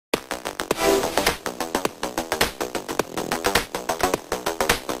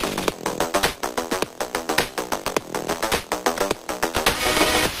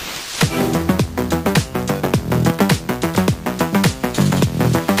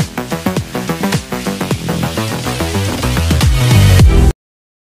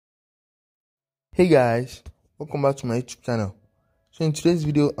Hey guys, welcome back to my YouTube channel. So in today's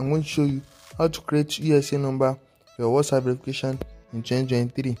video, I'm going to show you how to create USA number for your WhatsApp verification in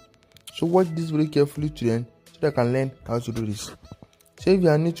 2023. So watch this video carefully to the end so that I can learn how to do this. So if you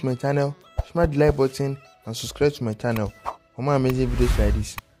are new to my channel, smash the like button and subscribe to my channel for more amazing videos like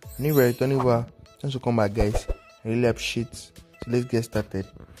this. And if you are returning over, thanks for coming back guys. I really appreciate it. So let's get started.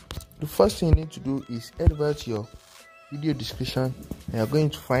 The first thing you need to do is head over to your video description and you're going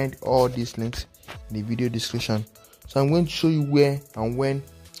to find all these links in the video description. So I'm going to show you where and when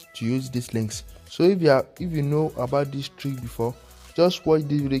to use these links. So if you know about this trick before, just watch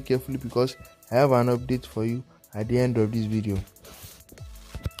this video carefully because I have an update for you at the end of this video.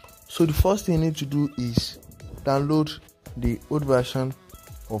 So the first thing you need to do is download the old version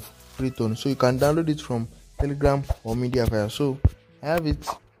of FREETONE. So you can download it from Telegram or Mediafire. So I have it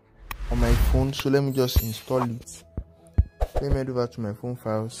on my phone, so let me just install it. Let me head over to my phone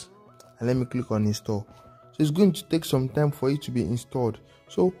files and let me click on install. So it's going to take some time for it to be installed.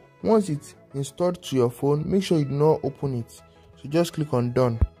 So once it's installed to your phone, make sure you do not open it. So just click on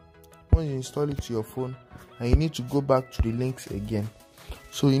done. Once you install it to your phone, and you need to go back to the links again.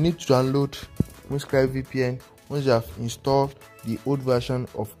 So you need to download Windscribe VPN. Once you have installed the old version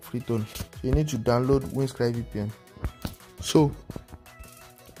of FREETONE, so you need to download Windscribe VPN. So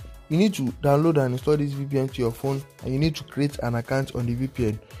you need to download and install this VPN to your phone, and you need to create an account on the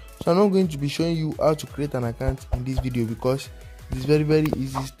VPN. So I'm not going to be showing you how to create an account in this video because it is very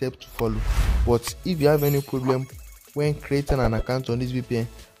easy step to follow. But if you have any problem when creating an account on this VPN,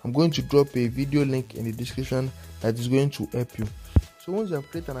 I'm going to drop a video link in the description that is going to help you. So once you have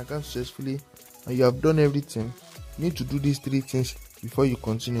created an account successfully and you have done everything, you need to do these three things before you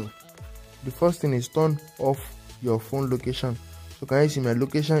continue. The first thing is turn off your phone location. So can you see my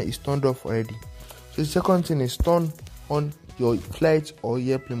location is turned off already. So the second thing is turn on your flight or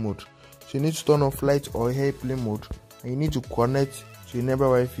airplane mode. So you need to turn on flight or airplane mode, and you need to connect to your neighbor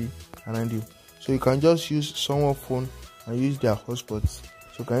Wi-Fi around you. So you can just use someone's phone and use their hotspots.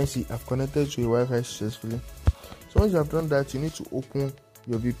 So can you see I've connected to your Wi-Fi successfully. So once you have done that, you need to open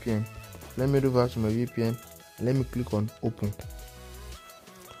your VPN. Let me go over to my VPN and let me click on open.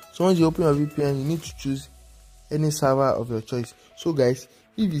 So once you open your VPN, you need to choose any server of your choice. So guys,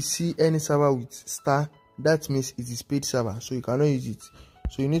 if you see any server with star, that means it is paid server, so you cannot use it.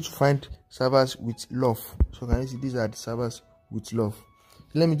 So you need to find servers with love. So can you see these are the servers with love.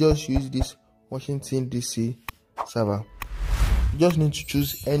 So let me just use this Washington DC server. You just need to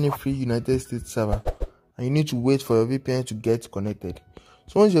choose any free United States server, and you need to wait for your VPN to get connected.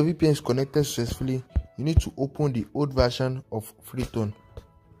 So once your VPN is connected successfully, you need to open the old version of FREETONE.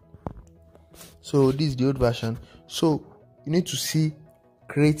 So this is the old version. So you need to see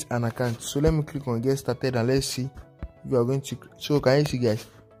create an account. So let me click on get started and let's see if you are going to. So can you see guys,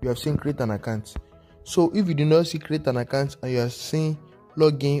 you have seen create an account. So if you do not see create an account and you are seeing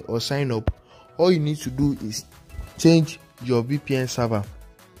login or sign up, all you need to do is change your VPN server.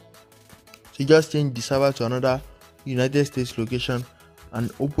 So you just change the server to another United States location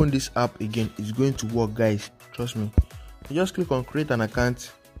and open this app again. It's going to work guys, trust me. You just click on create an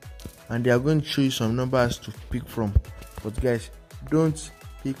account and they are going to show you some numbers to pick from. But guys, don't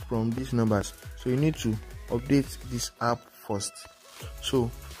pick from these numbers. So you need to update this app first. So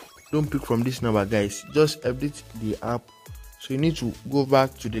don't pick from this number guys, just update the app. So you need to go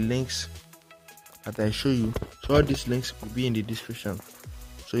back to the links that I show you. So all these links will be in the description.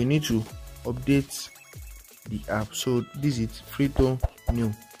 So you need to update the app. So this is FREETONE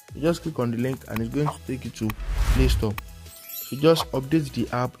new. You just click on the link and it's going to take you to Play Store. So just update the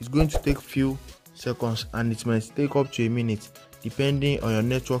app. It's going to take few seconds and it might take up to a minute depending on your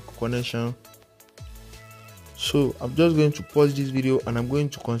network connection. So I'm just going to pause this video and I'm going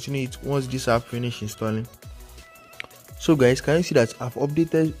to continue it once this app finishes installing. So guys, can you see that I've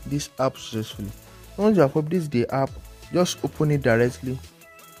updated this app successfully? Once you have updated the app, just open it directly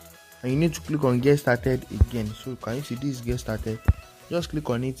and you need to click on get started again. So can you see this get started? Just click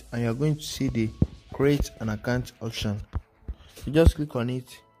on it and you're going to see the create an account option. You just click on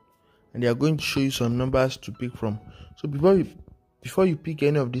it and they are going to show you some numbers to pick from. So before you pick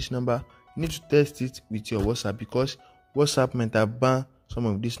any of this number, you need to test it with your WhatsApp because WhatsApp might have banned some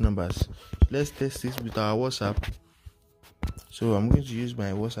of these numbers. So let's test this with our WhatsApp. So I'm going to use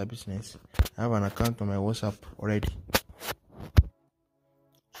my WhatsApp business. I have an account on my WhatsApp already.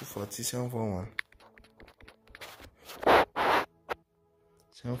 24741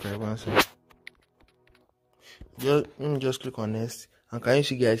 7517. Let me just click on next, and can you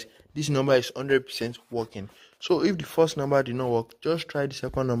see guys, this number is 100% working. So if the first number did not work, just try the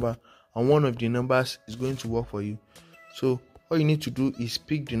second number and one of the numbers is going to work for you. So all you need to do is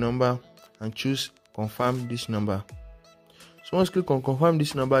pick the number and choose confirm this number. So once you click on confirm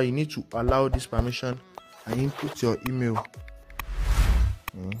this number, you need to allow this permission and input your email.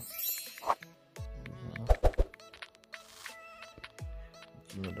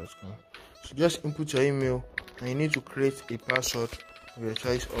 So just input your email and you need to create a password of your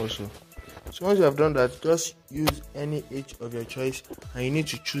choice also. So once you have done that, just use any age of your choice and you need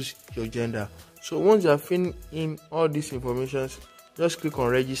to choose your gender. So once you have filled in all these informations, just click on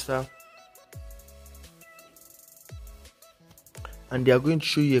register and they are going to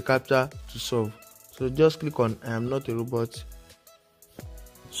show you a captcha to solve. So just click on I am not a robot.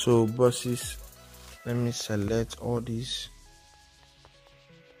 So bosses, let me select all these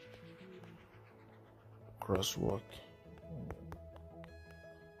crosswalk.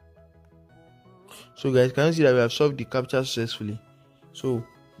 So guys, can you see that we have solved the captcha successfully? So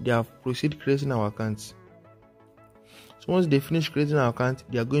they have proceeded creating our account. So once they finish creating our account,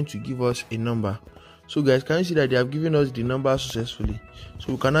 they are going to give us a number. So guys, can you see that they have given us the number successfully?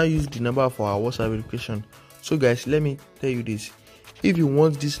 So we can now use the number for our WhatsApp verification. So guys, let me tell you this. If you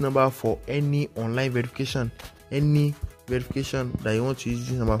want this number for any online verification, any verification that you want to use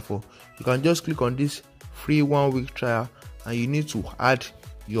this number for, you can just click on this free 1 week trial and you need to add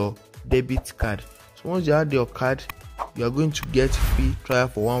your debit card. So once you add your card, you are going to get free trial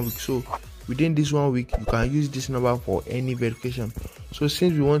for 1 week. So within this 1 week, you can use this number for any verification. So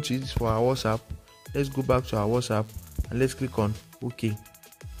since we want to use this for our WhatsApp, let's go back to our WhatsApp and let's click on OK.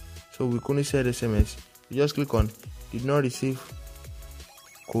 So we couldn't send SMS. You just click on did not receive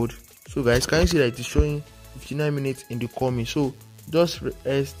code. So guys, can you see that it is showing 59 minutes in the call me? So just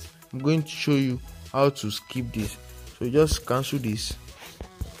rest. I'm going to show you how to skip this. So just cancel this.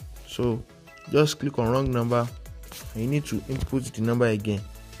 So just click on wrong number and you need to input the number again.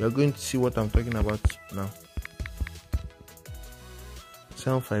 You are going to see what I'm talking about now.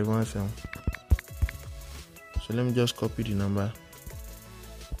 7517. So let me just copy the number.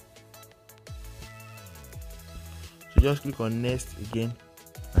 So just click on next again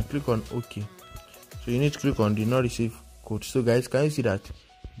and click on OK. So you need to click on the not receive code. So guys, can you see that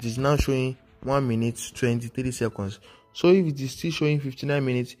it is now showing 1 minute 23 seconds? So if it is still showing 59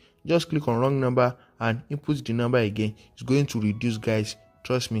 minutes, just click on wrong number and input the number again. It's going to reduce, guys,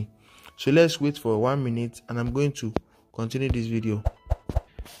 trust me. So let's wait for 1 minute and I'm going to continue this video.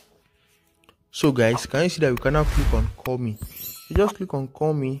 So guys, can you see that we can now click on call me? You just click on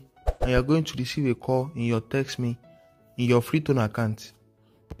call me and you're going to receive a call in your text me in your FREETONE account.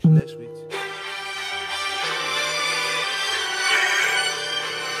 So let's wait.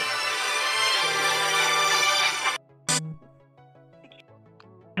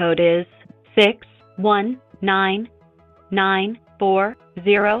 Code is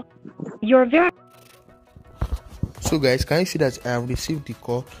 619940. You're very. So guys, can you see that I have received the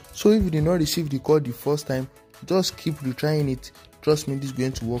call? So if you did not receive the call the first time, just keep retrying it. Trust me, this is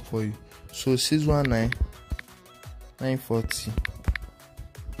going to work for you. So 619940.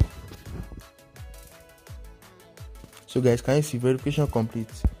 So guys, can you see verification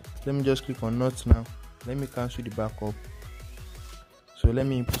complete? Let me just click on not now. Let me cancel the backup. So let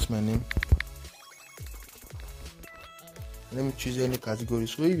me input my name. Let me choose any category.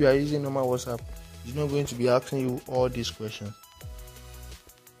 So if you are using normal WhatsApp, it's not going to be asking you all these questions.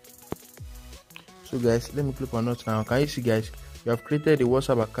 So guys, let me click on not now. Can you see, guys, we have created a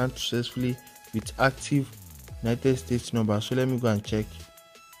WhatsApp account successfully with active United States number. So let me go and check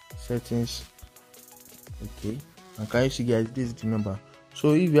settings. Okay, and can you see, guys, this is the number.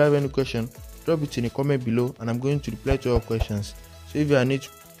 So if you have any question, drop it in the comment below and I'm going to reply to all questions. So if you are new to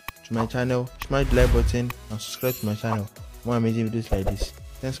my channel, smash the like button and subscribe to my channel for more amazing videos like this.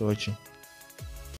 Thanks for watching.